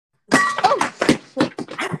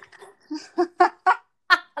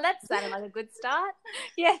That sounded like a good start.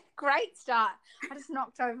 Yeah, great start. I just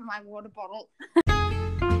knocked over my water bottle.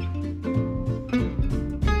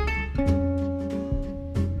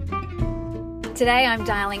 Today I'm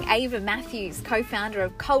dialing Ava Matthews, co-founder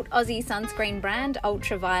of cult Aussie sunscreen brand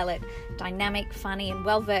Ultraviolet. Dynamic, funny and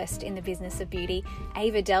well-versed in the business of beauty,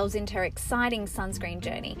 Ava delves into her exciting sunscreen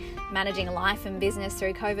journey, managing life and business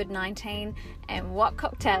through COVID-19 and what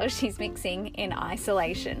cocktails she's mixing in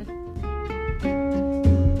isolation.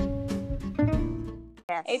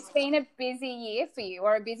 Yes. It's been a busy year for you,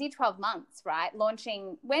 or a busy 12 months, right?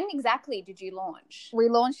 Launching, when exactly did you launch? We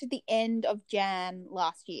launched at the end of Jan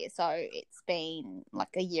last year, so it's been like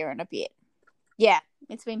a year and a bit. Yeah,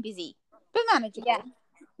 it's been busy, but manageable. Yeah.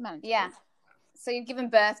 Manageable. Yeah. So you've given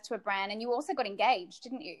birth to a brand and you also got engaged,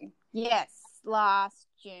 didn't you? Yes, last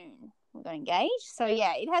June we got engaged. So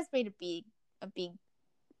yeah, it has been a big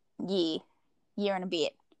year and a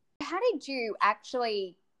bit. How did you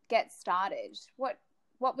actually get started?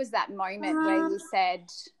 What was that moment where you said,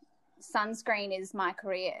 sunscreen is my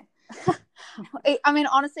career? I mean,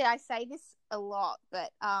 honestly, I say this a lot,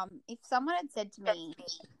 but if someone had said to me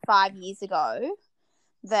 5 years ago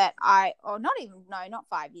that not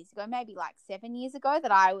 5 years ago, maybe like 7 years ago,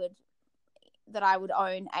 that I would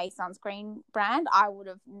own a sunscreen brand, I would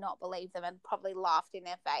have not believed them and probably laughed in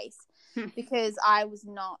their face because I've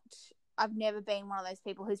never been one of those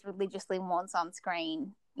people who's religiously worn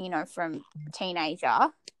sunscreen, from teenager.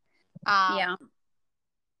 Yeah.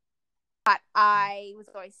 But I was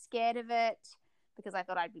always scared of it because I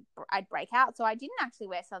thought I'd break out. So I didn't actually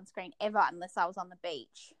wear sunscreen ever unless I was on the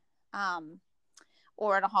beach,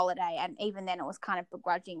 or at a holiday. And even then it was kind of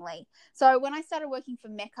begrudgingly. So when I started working for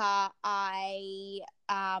Mecca, I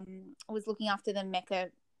was looking after the Mecca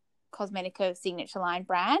Cosmetica signature line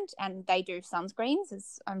brand, and they do sunscreens,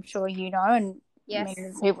 as I'm sure you know, and yes,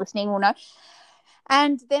 many people listening will know.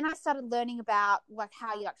 And then I started learning about like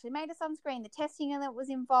how you actually made a sunscreen, the testing that was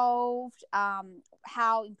involved,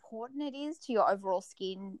 how important it is to your overall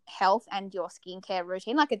skin health and your skincare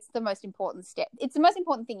routine. Like, it's the most important step. It's the most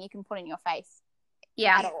important thing you can put in your face.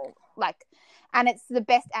 Yeah. At all. And it's the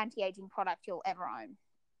best anti-aging product you'll ever own.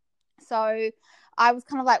 So I was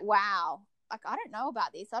kind of like, wow. Like, I don't know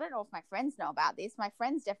about this. I don't know if my friends know about this. My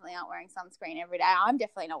friends definitely aren't wearing sunscreen every day. I'm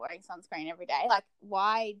definitely not wearing sunscreen every day. Like,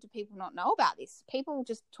 why do people not know about this? People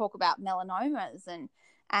just talk about melanomas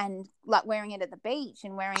and like wearing it at the beach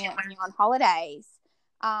and wearing it when you're on holidays.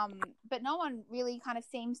 But no one really kind of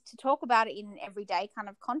seems to talk about it in an everyday kind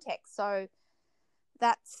of context. So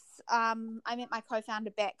that's, I met my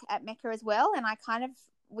co-founder Beck at Mecca as well. And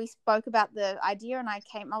we spoke about the idea, and I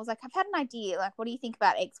was like, I've had an idea. Like, what do you think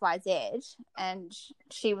about X, Y, Z? And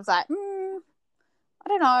she was like, I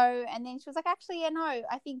don't know. And then she was like, actually, yeah, no,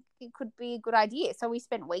 I think it could be a good idea. So we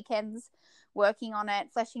spent weekends working on it,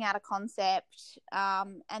 fleshing out a concept.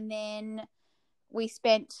 And then we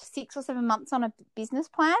spent 6 or 7 months on a business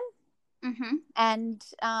plan. Mm-hmm. And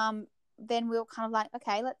then we were kind of like,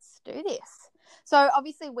 okay, let's do this. So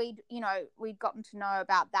obviously we'd gotten to know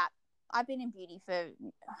about that. I've been in beauty for,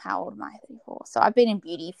 how old am I? 34. So I've been in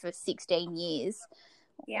beauty for 16 years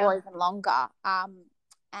or even longer.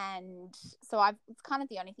 And so it's kind of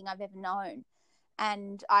the only thing I've ever known.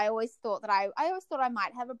 And I always thought I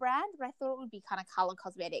might have a brand, but I thought it would be kind of color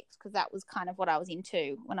cosmetics because that was kind of what I was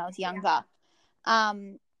into when I was younger. Yeah.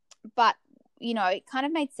 But, it kind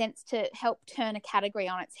of made sense to help turn a category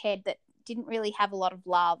on its head that didn't really have a lot of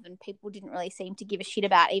love and people didn't really seem to give a shit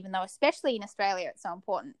about, even though especially in Australia it's so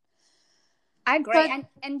important. I agree.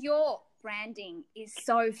 And your branding is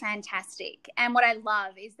so fantastic. And what I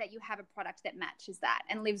love is that you have a product that matches that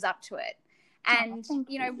and lives up to it. And,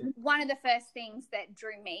 one of the first things that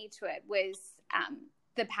drew me to it was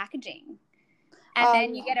the packaging. And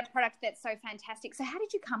then you get a product that's so fantastic. So how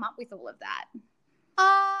did you come up with all of that?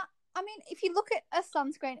 I mean, if you look at a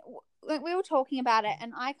sunscreen, we were talking about it,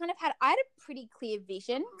 and I had a pretty clear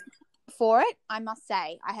vision for it, I must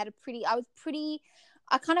say.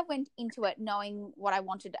 I kind of went into it knowing what I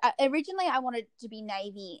wanted. Originally, I wanted to be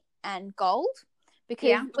navy and gold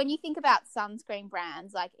because when you think about sunscreen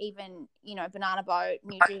brands, like even, Banana Boat,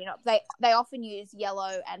 Neutrogena, they often use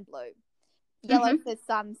yellow and blue. Yellow for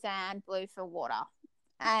sun, sand, blue for water.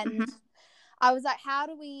 And I was like, how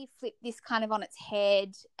do we flip this kind of on its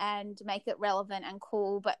head and make it relevant and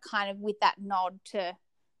cool, but kind of with that nod to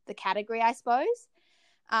the category, I suppose.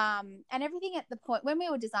 And everything at the point when we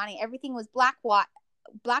were designing, everything was black, white,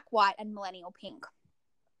 and millennial pink.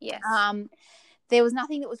 Yes. There was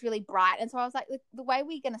nothing that was really bright. And so I was like, the way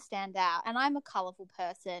we're going to stand out, and I'm a colourful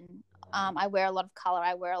person. I wear a lot of colour.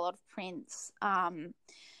 I wear a lot of prints.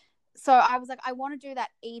 so I was like, I want to do that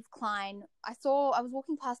Eve Klein. I was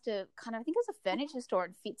walking past I think it was a furniture store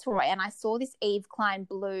in Fitzroy, and I saw this Eve Klein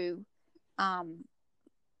blue,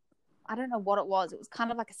 I don't know what it was. It was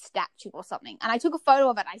kind of like a statue or something. And I took a photo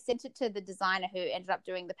of it. I sent it to the designer who ended up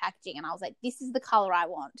doing the packaging, and I was like, this is the color I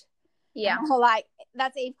want. Yeah. And like,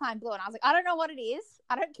 that's Eve Klein blue. And I was like, I don't know what it is.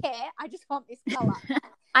 I don't care. I just want this color.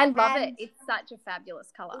 I love it. It's such a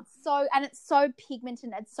fabulous color. It's so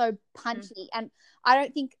pigmented and it's so punchy. And I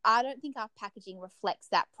don't think our packaging reflects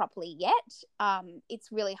that properly yet.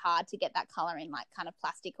 It's really hard to get that color in like kind of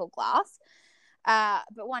plastic or glass.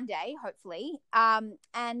 But one day, hopefully.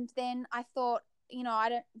 And then I thought,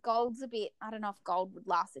 gold's a bit, I don't know if gold would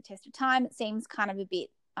last the test of time. It seems kind of a bit,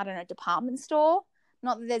 I don't know, department store.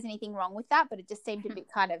 Not that there's anything wrong with that, but it just seemed a bit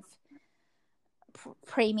kind of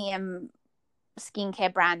premium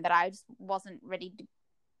skincare brand that I just wasn't ready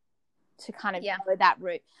to kind of go that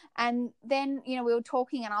route. And then, we were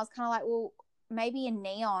talking and I was kind of like, well, maybe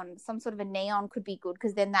some sort of a neon could be good,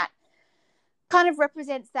 because then that kind of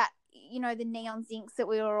represents that, the neon zincs that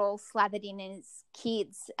we were all slathered in as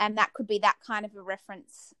kids, and that could be that kind of a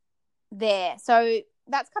reference there. So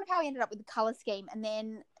that's kind of how I ended up with the color scheme. And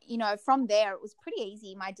then, from there it was pretty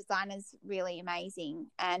easy. My designer's really amazing,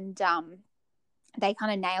 and they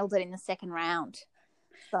kind of nailed it in the second round.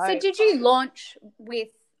 So did you launch with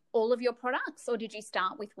all of your products, or did you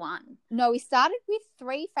start with one? No, we started with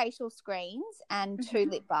 3 facial screens and 2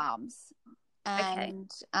 lip balms.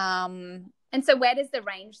 And and so where does the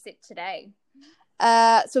range sit today?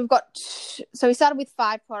 So we started with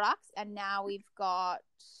 5 products, and now we've got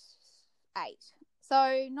 8.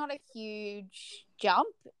 So not a huge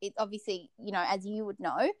jump. It obviously, as you would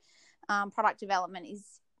know, product development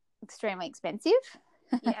is extremely expensive.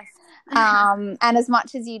 Yes. And as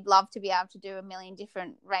much as you'd love to be able to do a million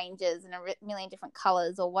different ranges and a million different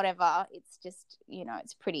colors or whatever, it's just,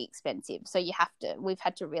 it's pretty expensive. So we've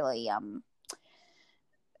had to really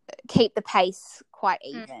keep the pace quite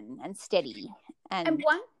even and steady. And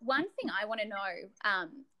one thing I want to know,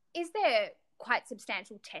 is there quite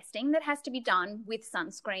substantial testing that has to be done with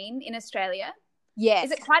sunscreen in Australia? Yes.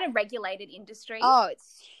 Is it quite a regulated industry? Oh,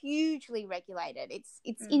 it's hugely regulated. It's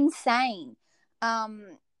insane.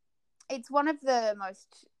 It's one of the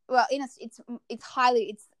most, well, it's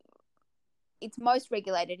most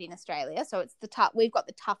regulated in Australia. So we've got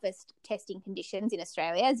the toughest testing conditions in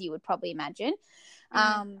Australia, as you would probably imagine.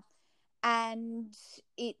 And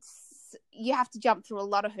you have to jump through a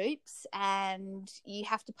lot of hoops, and you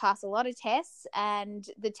have to pass a lot of tests, and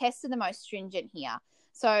the tests are the most stringent here.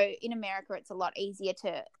 So in America, it's a lot easier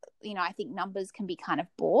to, I think numbers can be kind of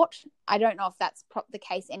bought. I don't know if that's the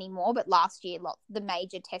case anymore, but last year, the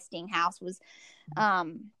major testing house was,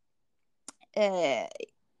 they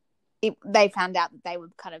found out that they were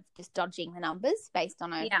kind of just dodging the numbers based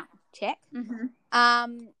on a check. Mm-hmm.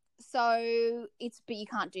 But you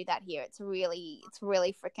can't do that here. It's really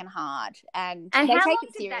freaking hard, and they take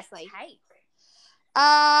it seriously.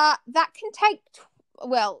 That can take,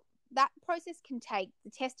 that process the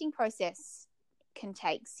testing process can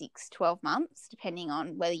take 6-12 months, depending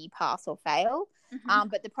on whether you pass or fail. Mm-hmm.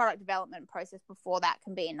 But the product development process before that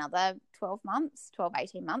can be another 18 months.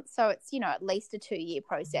 So it's, at least a 2-year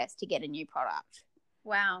process to get a new product.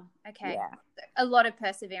 Wow. Okay. Yeah. A lot of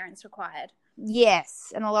perseverance required.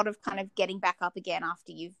 Yes. And a lot of kind of getting back up again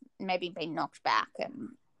after you've maybe been knocked back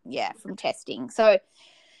from testing. So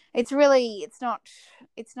it's not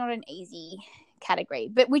an easy category,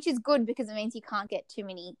 but which is good, because it means you can't get too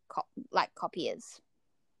many copiers.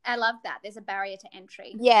 I love that. There's a barrier to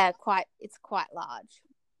entry. Yeah, it's quite large.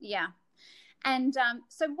 Yeah. And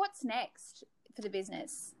so what's next for the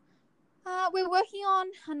business? We're working on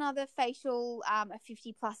another facial, a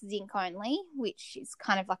 50 plus zinc only, which is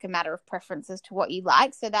kind of like a matter of preference as to what you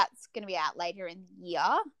like. So that's going to be out later in the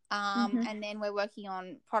year. And then we're working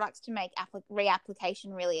on products to make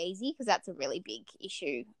reapplication really easy, because that's a really big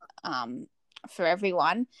issue for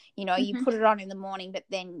everyone. You put it on in the morning, but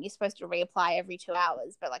then you're supposed to reapply every 2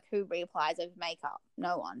 hours. But who reapplies over makeup?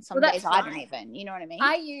 No one. Some days I don't even. You know what I mean?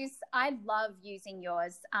 I love using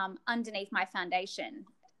yours underneath my foundation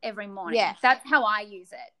every morning. Yeah, that's how I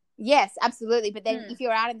use it. Yes, absolutely. But then if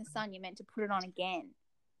you're out in the sun, you're meant to put it on again.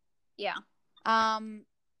 Yeah.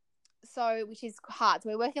 So which is hard. So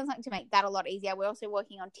we're working on something to make that a lot easier. We're also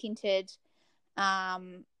working on tinted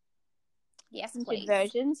yes, tinted please.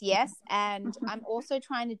 versions. Yes. And I'm also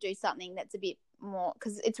trying to do something that's a bit more,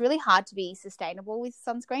 because it's really hard to be sustainable with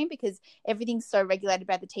sunscreen, because everything's so regulated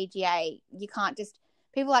by the TGA. You can't just,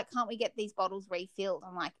 people are like, can't we get these bottles refilled?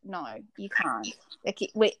 I'm like, no, you can't.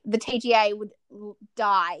 The TGA would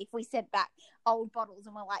die if we sent back old bottles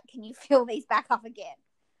and we're like, can you fill these back up again?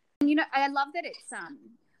 you know, I love that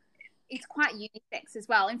it's quite unisex as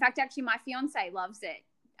well. In fact, actually, my fiance loves it.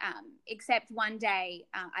 Except one day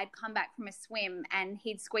I'd come back from a swim and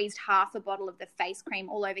he'd squeezed half a bottle of the face cream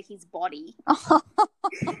all over his body.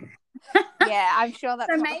 Yeah, I'm sure that's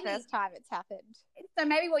So not maybe- the first time it's happened. So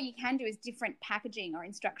maybe what you can do is different packaging or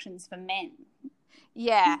instructions for men.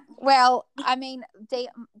 Yeah. Well, I mean,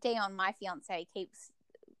 Dion, my fiance, keeps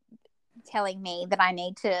telling me that I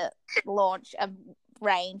need to launch a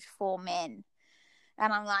range for men.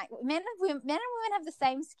 And I'm like, men and women have the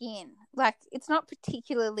same skin. Like, it's not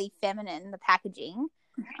particularly feminine, the packaging.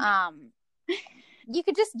 You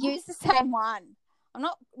could just use the same one. I'm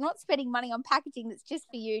not spending money on packaging that's just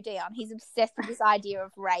for you, Dion. He's obsessed with this idea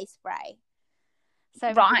of Ray spray.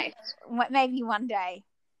 So Right. maybe one day.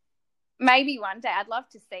 Maybe one day. I'd love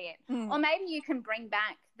to see it. Mm. Or maybe you can bring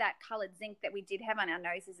back that coloured zinc that we did have on our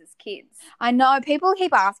noses as kids. I know people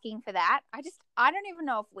keep asking for that. I don't even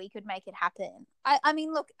know if we could make it happen. I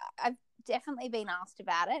mean, look, I've definitely been asked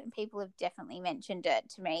about it and people have definitely mentioned it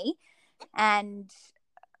to me. And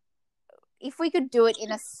if we could do it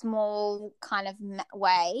in a small kind of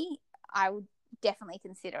way, I would definitely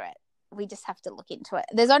consider it. We just have to look into it.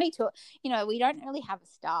 There's only two, we don't really have a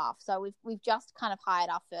staff. So we've just kind of hired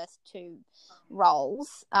our first two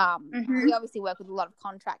roles. We obviously work with a lot of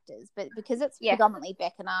contractors, but because it's predominantly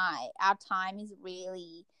Beck and I, our time is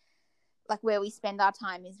really, like, where we spend our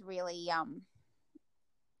time is really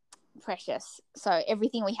precious. So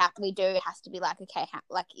everything we do has to be like, okay,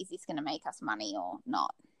 is this going to make us money or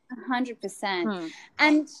not? 100%.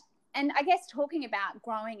 And I guess talking about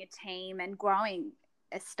growing a team and growing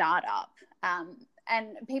a startup,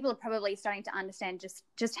 and people are probably starting to understand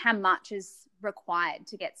just how much is required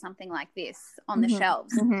to get something like this on the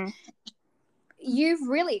shelves. You've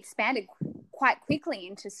really expanded quite quickly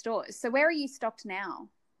into stores. So where are you stocked now?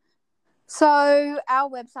 So our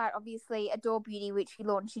website, obviously, Adore Beauty, which we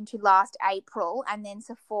launched into last April, and then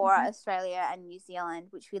Sephora Australia and New Zealand,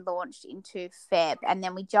 which we launched into Feb, and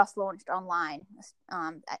then we just launched online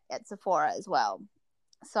at Sephora as well.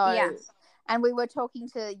 So, and we were talking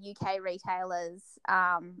to UK retailers,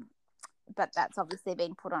 but that's obviously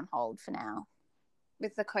been put on hold for now.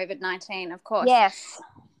 With the COVID-19, of course. Yes.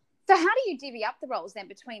 So how do you divvy up the roles then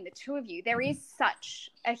between the two of you? There is such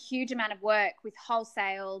a huge amount of work with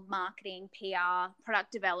wholesale, marketing, PR,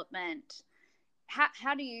 product development.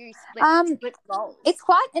 How do you split roles? It's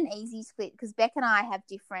quite an easy split because Beck and I have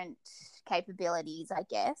different capabilities, I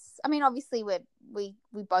guess. I mean, obviously we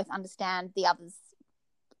both understand the other's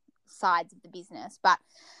sides of the business, but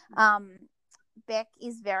Beck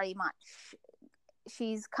is very much,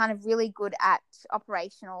 she's kind of really good at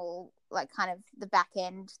operational, like kind of the back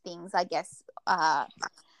end things, I guess,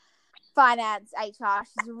 finance, HR.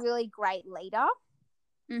 She's a really great leader.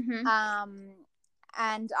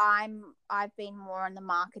 And I've been more on the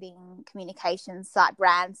marketing, communications side,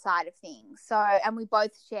 brand side of things. So, and we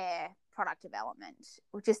both share product development,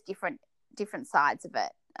 which is different sides of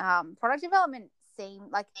it. Product development seem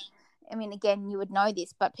like, I mean, again, you would know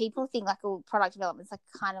this, but people think like, oh, product development is like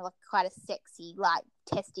kind of like quite a sexy, like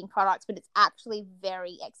testing products, but it's actually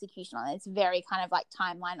very executional. It's very kind of like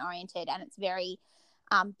timeline oriented, and it's very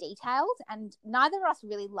detailed. And neither of us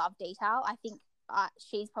really love detail. I think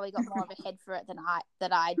she's probably got more of a head for it than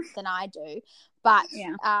I do. But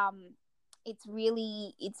it's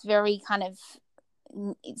very kind of,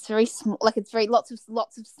 it's very small, like it's very lots of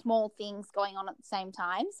small things going on at the same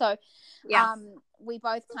time. So we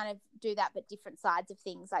both kind of do that, but different sides of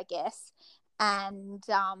things, I guess. And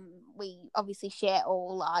we obviously share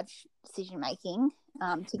all large decision making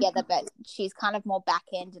together, but she's kind of more back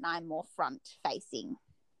end and I'm more front facing.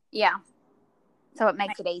 So it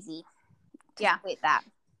makes it easy to split that.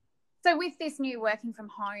 So with this new working from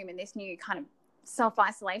home and this new kind of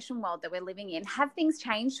self-isolation world that we're living in, have things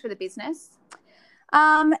changed for the business?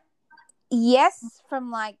 Yes,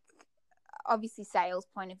 from like obviously sales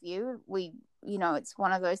point of view, it's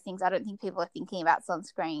one of those things. I don't think people are thinking about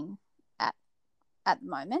sunscreen at the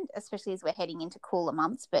moment, especially as we're heading into cooler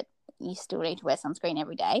months, but you still need to wear sunscreen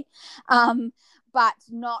every day. But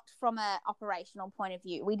not from an operational point of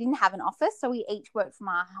view. We didn't have an office, so we each worked from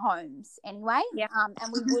our homes anyway.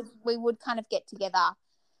 And we would kind of get together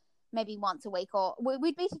maybe once a week, or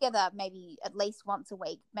we'd be together maybe at least once a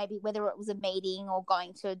week, maybe whether it was a meeting or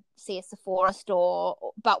going to see a Sephora store.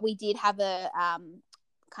 But we did have a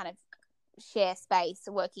kind of share space,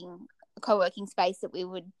 co-working space that we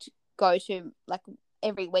would go to like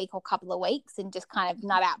every week or couple of weeks and just kind of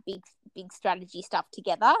nut out big strategy stuff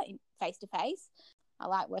together face to face. I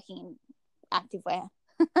like working in activewear.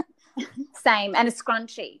 Same, and a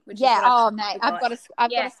scrunchie, which yeah. is what Oh, mate, I've got a scrunchie on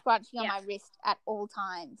Yeah. my wrist at all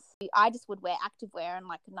times. I just would wear activewear and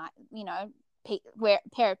like a night, wear a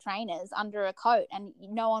pair of trainers under a coat, and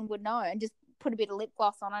no one would know, and just put a bit of lip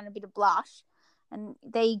gloss on and a bit of blush, and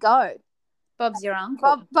there you go. Bob's your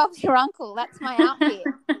uncle. Bob's your uncle. That's my outfit.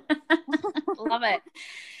 Love it.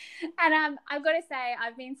 And I've got to say,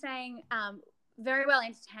 I've been staying very well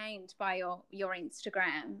entertained by your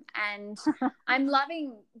Instagram, and I'm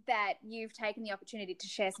loving that you've taken the opportunity to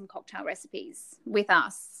share some cocktail recipes with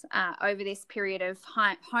us over this period of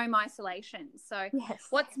home isolation. So, yes.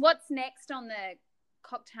 What's next on the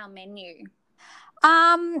cocktail menu?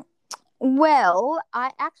 Well,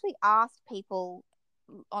 I actually asked people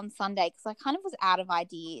on Sunday because I kind of was out of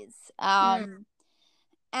ideas.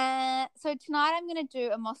 And so tonight I'm going to do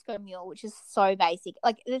a Moscow Mule, which is so basic.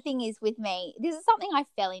 Like, the thing is with me, this is something I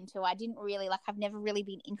fell into. I didn't really I've never really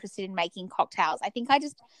been interested in making cocktails. I think I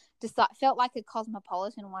just felt like a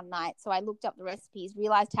cosmopolitan one night. So I looked up the recipes,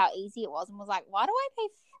 realized how easy it was, and was like, why do I pay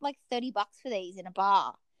like $30 for these in a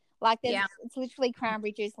bar? Like, it's literally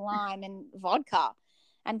cranberry juice, lime, and vodka,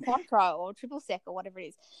 and Cointreau or triple sec or whatever it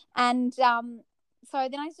is. And so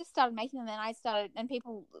then I just started making them, and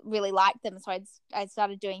people really liked them. So I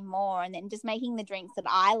started doing more, and then just making the drinks that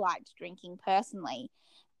I liked drinking personally.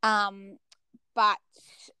 But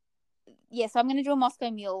yeah, so I'm going to do a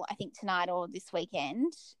Moscow Mule, I think tonight or this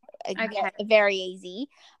weekend. Okay. Very easy.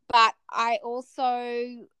 But I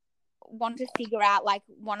also want to figure out like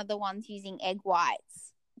one of the ones using egg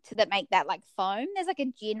whites that make that like foam. There's like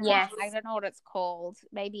a gin one. I don't know what it's called.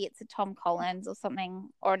 Maybe it's a Tom Collins or something,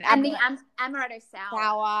 or an the amaretto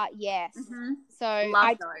sour. Yes. Mm-hmm. So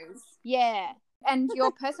love those. Yeah. And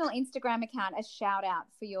your personal Instagram account, a shout out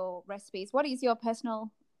for your recipes. What is your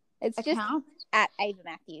personal account? Just at Ava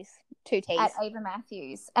Matthews, 2 T's. At Ava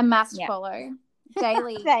Matthews, a must follow.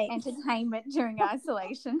 Daily entertainment during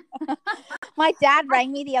isolation. My dad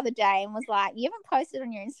rang me the other day and was like, you haven't posted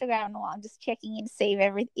on your Instagram in a while. I'm just checking in to see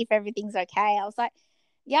if everything's okay. I was like,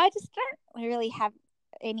 yeah, I just don't really have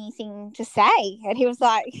anything to say. And he was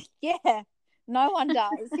like, yeah, no one does.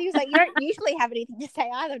 He was like, you don't usually have anything to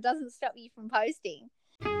say either. It doesn't stop you from posting.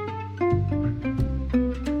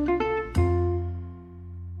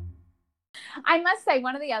 I must say,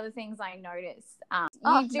 one of the other things I noticed,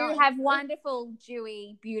 you do have wonderful,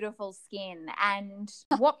 dewy, beautiful skin. And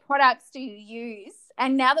what products do you use?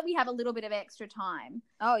 And now that we have a little bit of extra time,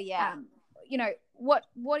 what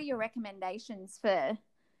are your recommendations for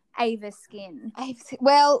Ava's skin?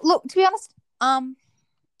 Well, look, to be honest,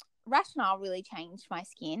 Rationale really changed my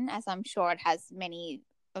skin, as I'm sure it has many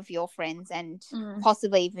of your friends and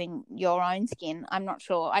possibly even your own skin. I'm not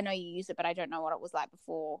sure. I know you use it, but I don't know what it was like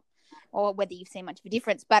before, or whether you've seen much of a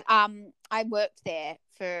difference. But I worked there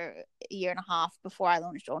for a year and a half before I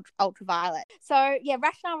launched Ultraviolet. So yeah,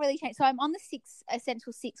 Rationale really changed. So I'm on the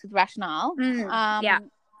essential 6 with Rationale.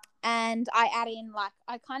 And I add in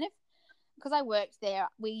because I worked there,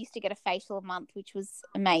 we used to get a facial a month, which was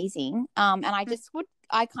amazing. And I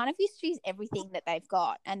kind of used to use everything that they've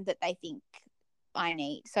got and that they think I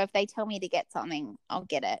need. So if they tell me to get something, I'll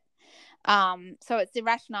get it. So it's the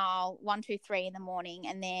Rationale 1, 2, 3 in the morning,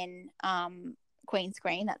 and then Queen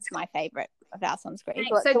Screen. That's my favorite of our sunscreen. Okay,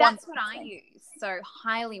 so that's what I use. So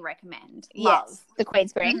highly recommend. Love. Yes, the Queen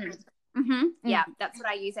Screen. Yeah, that's what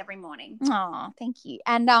I use every morning. Oh, thank you.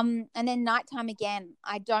 And then nighttime again,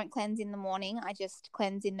 I don't cleanse in the morning. I just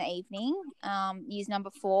cleanse in the evening. Use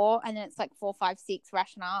number 4, and then it's like 4, 5, 6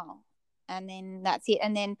 Rationale, and then that's it.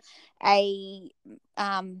 And then a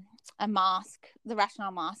mask, the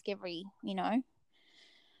Rationale mask every,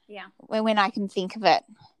 when I can think of it.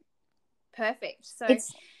 Perfect. So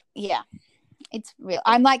it's real.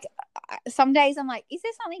 I'm like, some days I'm like, is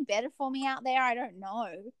there something better for me out there? I don't know.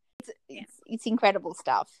 It's incredible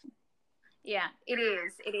stuff. Yeah, it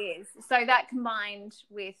is. So that combined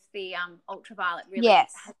with the Ultraviolet really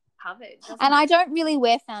has covered. And I don't really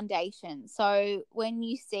wear foundation. So when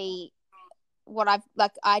you see what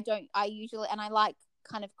I usually, and I like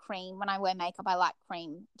kind of cream. When I wear makeup, I like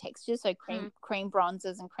cream textures. So cream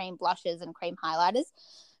bronzers and cream blushes and cream highlighters,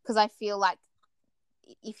 because I feel like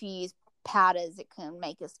if you use powders, it can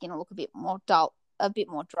make your skin look a bit more dull, a bit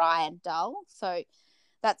more dry and dull. So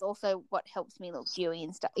that's also what helps me look dewy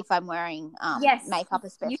and stuff if I'm wearing makeup,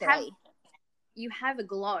 especially. You have a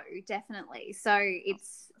glow, definitely. So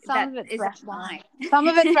it's some of it's Rationale. Some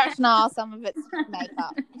of it's Rationale, some of it's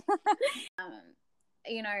makeup.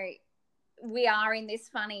 we are in this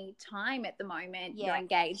funny time at the moment. Yeah. You're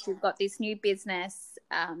engaged. You've got this new business.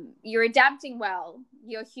 You're adapting well.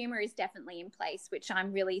 Your humor is definitely in place, which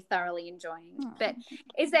I'm really thoroughly enjoying. But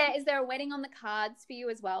is there a wedding on the cards for you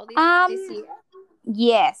as well this year?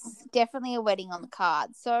 Yes, definitely a wedding on the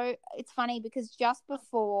cards. So it's funny because just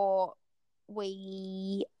before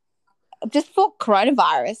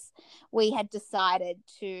coronavirus, we had decided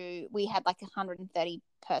we had like 130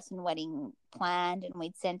 person wedding planned, and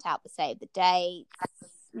we'd sent out the save the dates,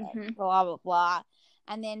 and blah, blah, blah.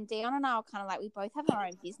 And then Dion and I were kind of like, we both have our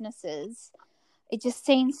own businesses. It just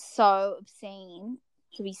seems so obscene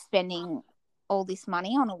to be spending all this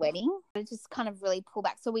money on a wedding. It just kind of really pulled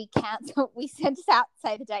back. So we sent out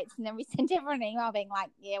save the dates, and then we sent everyone an email being like,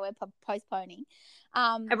 yeah, we're postponing.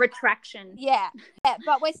 A retraction. Yeah,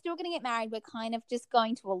 but we're still going to get married. We're kind of just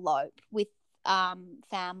going to elope with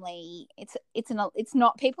family. It's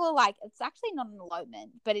not, people are like, it's actually not an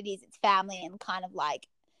elopement, but it is. It's family and kind of like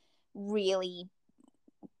really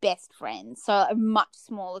best friends, so a much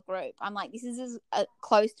smaller group. I'm like, this is as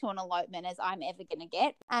close to an elopement as I'm ever going to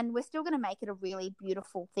get, and we're still going to make it a really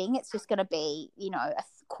beautiful thing. It's just going to be, you know, a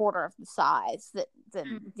quarter of the size that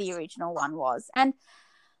the original one was. And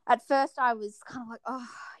at first I was kind of like, oh,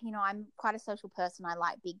 you know, I'm quite a social person. I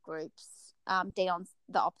like big groups. Dion's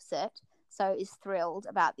the opposite, so is thrilled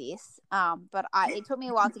about this. But it took me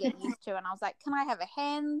a while to get used to, and I was like, can I have a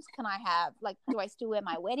hens? Can I have, like, do I still wear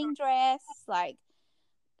my wedding dress? Like,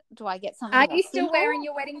 do I get something? Are you still wearing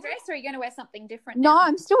your wedding dress, or are you going to wear something different now? No,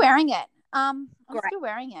 I'm still wearing it. I'm still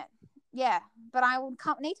wearing it. Yeah, but I will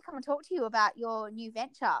need to come and talk to you about your new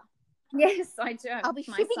venture. Yes, I do. I'll be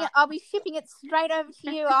shipping it straight over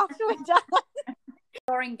to you after we're done.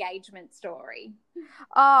 Your engagement story.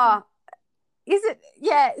 Oh, is it?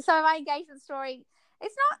 Yeah. So my engagement story,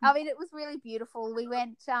 it's not, I mean, it was really beautiful. We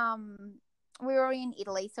went, we were in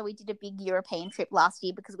Italy, so we did a big European trip last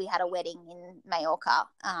year because we had a wedding in Mallorca.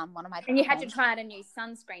 One of my and you had to try out a new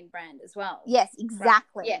sunscreen brand as well. Yes,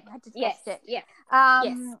 exactly. Right. Yeah. I had to test it. Yeah.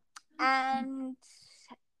 Yes. And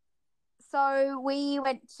so we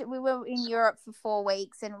were in Europe for 4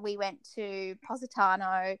 weeks, and we went to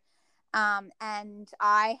Positano, and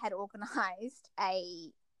I had organised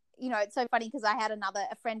it's so funny because I had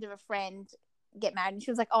a friend of a friend get married, and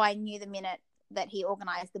she was like, oh, I knew the minute that he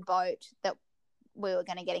organised the boat that we were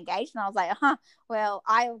going to get engaged. And I was like, well,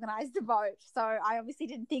 I organised the boat, so I obviously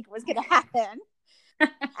didn't think it was going to happen.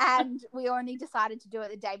 And we only decided to do it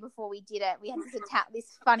the day before we did it. We had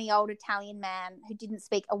this funny old Italian man who didn't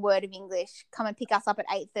speak a word of English come and pick us up at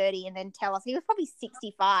 8:30 and then tell us, he was probably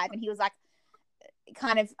 65, and he was like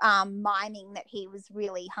kind of miming that he was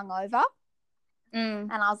really hungover.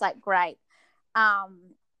 And I was like, great. A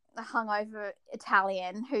hungover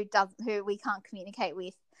Italian who we can't communicate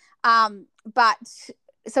with. But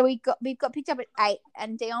so we got picked up at 8,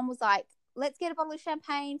 and Dion was like, let's get a bottle of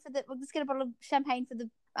champagne for the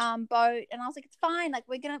boat. And I was like, it's fine, like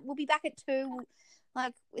we'll be back at 2,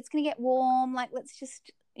 like it's gonna get warm, like let's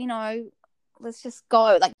just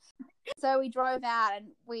go. Like, so we drove out, and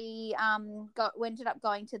we ended up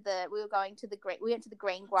going to the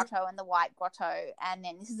Green Grotto and the White Grotto, and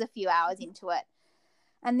then this is a few hours into it.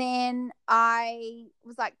 And then I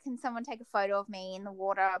was like, can someone take a photo of me in the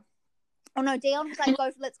water? Oh no, Dion was like,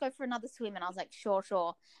 let's go for another swim. And I was like, sure.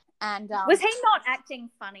 And was he not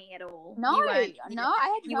acting funny at all? No, I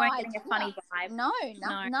had you weren't getting a funny vibe. No,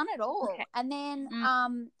 none at all. Okay. And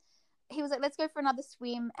then he was like, let's go for another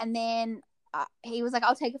swim. And then he was like,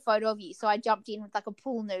 I'll take a photo of you. So I jumped in with like a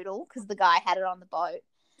pool noodle because the guy had it on the boat,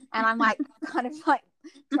 and I'm like kind of like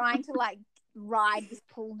trying to like ride this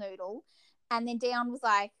pool noodle. And then Dion was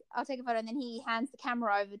like, I'll take a photo. And then he hands the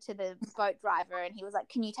camera over to the boat driver, and he was like,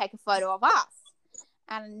 can you take a photo of us?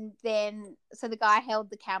 And then, so the guy held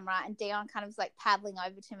the camera, and Dion kind of was like paddling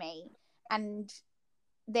over to me. And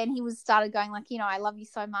then he started going like, I love you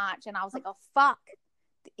so much. And I was like, oh, fuck.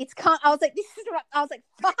 I was like,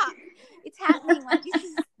 fuck, it's happening. Like,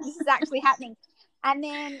 this is actually happening. And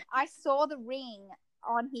then I saw the ring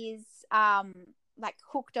on his, like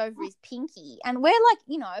hooked over his pinky, and we're like,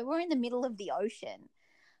 we're in the middle of the ocean,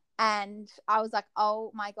 and I was like,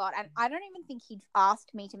 oh my God. And I don't even think he'd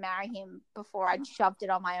asked me to marry him before I'd shoved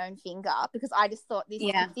it on my own finger, because I just thought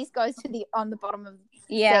if this goes to on the bottom of the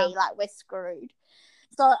sea, like we're screwed.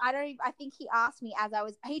 So I think he asked me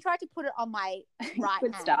he tried to put it on my right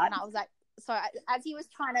hand. And I was like, so as he was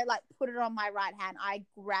trying to like put it on my right hand, I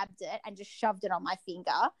grabbed it and just shoved it on my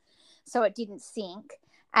finger so it didn't sink.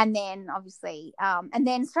 And then obviously, and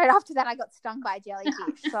then straight after that, I got stung by a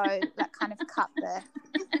jellyfish. So that kind of cut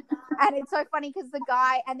And it's so funny because the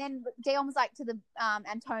guy, and then Dion was like to the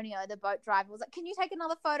Antonio, the boat driver, was like, "Can you take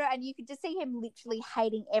another photo?" And you could just see him literally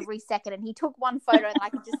hating every second. And he took one photo, and I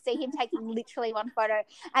could just see him taking literally one photo,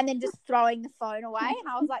 and then just throwing the phone away. And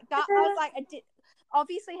I was like,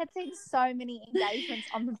 obviously had seen so many engagements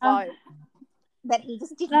on the boat that he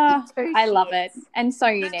just didn't give two I love shits. it, and so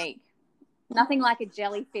unique. Nothing like a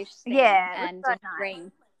jellyfish thing and so a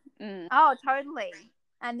dream. Oh, totally.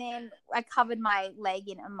 And then I covered my leg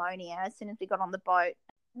in ammonia as soon as we got on the boat.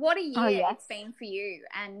 What a year it's been for you,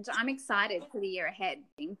 and I'm excited for the year ahead.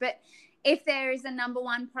 But if there is a number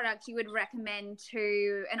one product you would recommend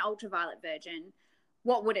to an ultraviolet virgin,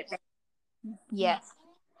 what would it be? Yes.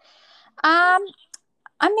 I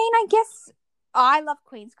mean, I guess I love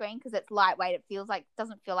Queen Screen because it's lightweight. It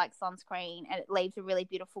doesn't feel like sunscreen, and it leaves a really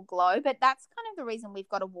beautiful glow. But that's kind of the reason we've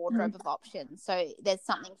got a wardrobe of options. So there's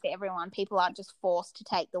something for everyone. People aren't just forced to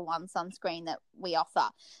take the one sunscreen that we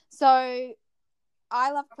offer. So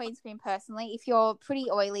I love Queen Screen personally. If you're pretty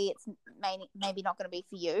oily, it's maybe not going to be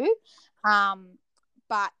for you.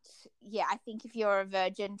 But yeah, I think if you're a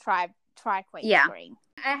virgin, try Queen Screen.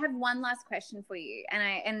 I have one last question for you,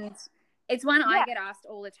 and it's one I get asked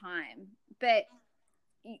all the time. But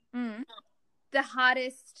the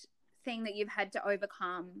hardest thing that you've had to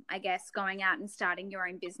overcome, I guess, going out and starting your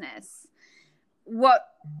own business, what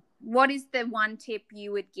is the one tip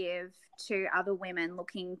you would give to other women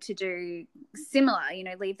looking to do similar,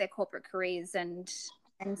 leave their corporate careers and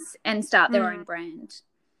start their own brand?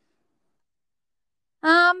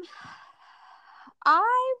 I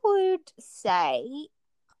would say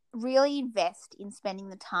really invest in spending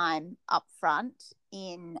the time up front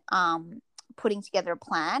in putting together a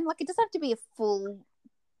plan. Like, it doesn't have to be a full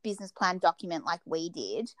business plan document like we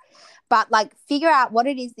did, but like figure out what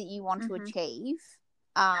it is that you want to achieve,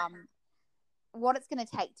 what it's going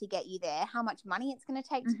to take to get you there, how much money it's going to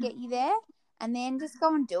take to get you there, and then just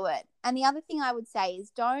go and do it. And the other thing I would say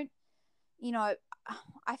is I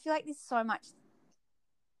feel like there's so much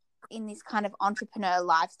in this kind of entrepreneur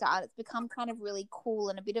lifestyle. It's become kind of really cool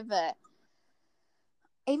and a bit of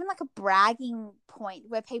even like a bragging point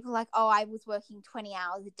where people are like, "Oh, I was working 20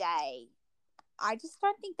 hours a day." I just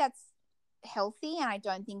don't think that's healthy, and I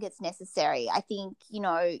don't think it's necessary. I think, you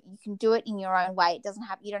can do it in your own way. You don't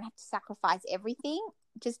have to sacrifice everything.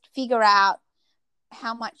 Just figure out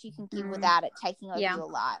how much you can give without it taking over your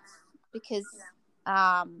life. Because,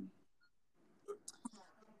 at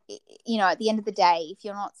the end of the day, if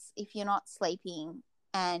you're not sleeping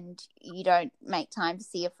and you don't make time to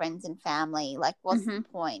see your friends and family, like, what's the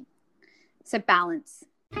point? So balance.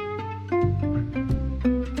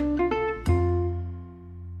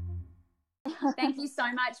 Thank you so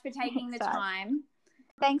much for taking the time.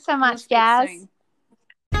 Thanks so much, Jazz. Soon.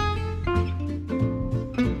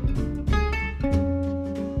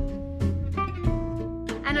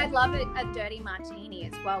 And I'd love a dirty martini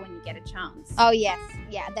as well when you get a chance. Oh, yes.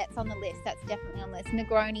 Yeah, that's on the list. That's definitely on the list.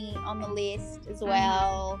 Negroni on the list as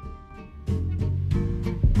well.